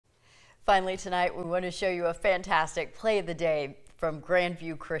Finally tonight, we want to show you a fantastic play of the day from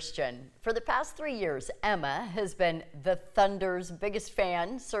Grandview Christian. For the past 3 years, Emma has been the Thunder's biggest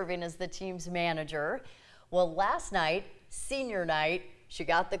fan, serving as the team's manager. Well, last night, senior night, she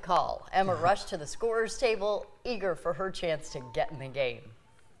got the call. Emma rushed to the scorer's table, eager for her chance to get in the game.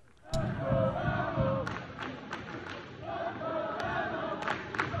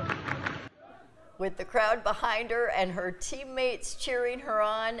 With the crowd behind her and her teammates cheering her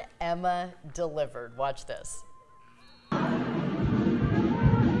on, Emma delivered. Watch this.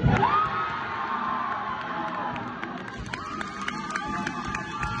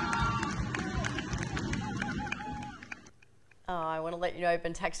 I want to let you know I've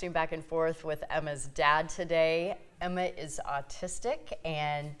been texting back and forth with Emma's dad today. Emma is autistic,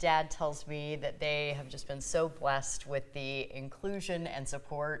 and Dad tells me that they have just been so blessed with the inclusion and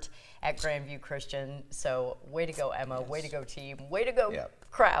support at Grandview Christian. So way to go, Emma. Yes. Way to go, team. Way to go,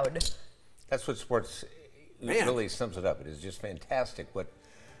 crowd. That's what sports really sums it up. It is just fantastic what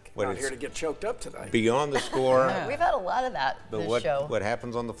Not here to get choked up tonight. Beyond the score. We've had a lot of that this show. What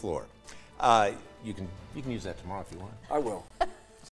happens on the floor. You can use that tomorrow if you want. I will.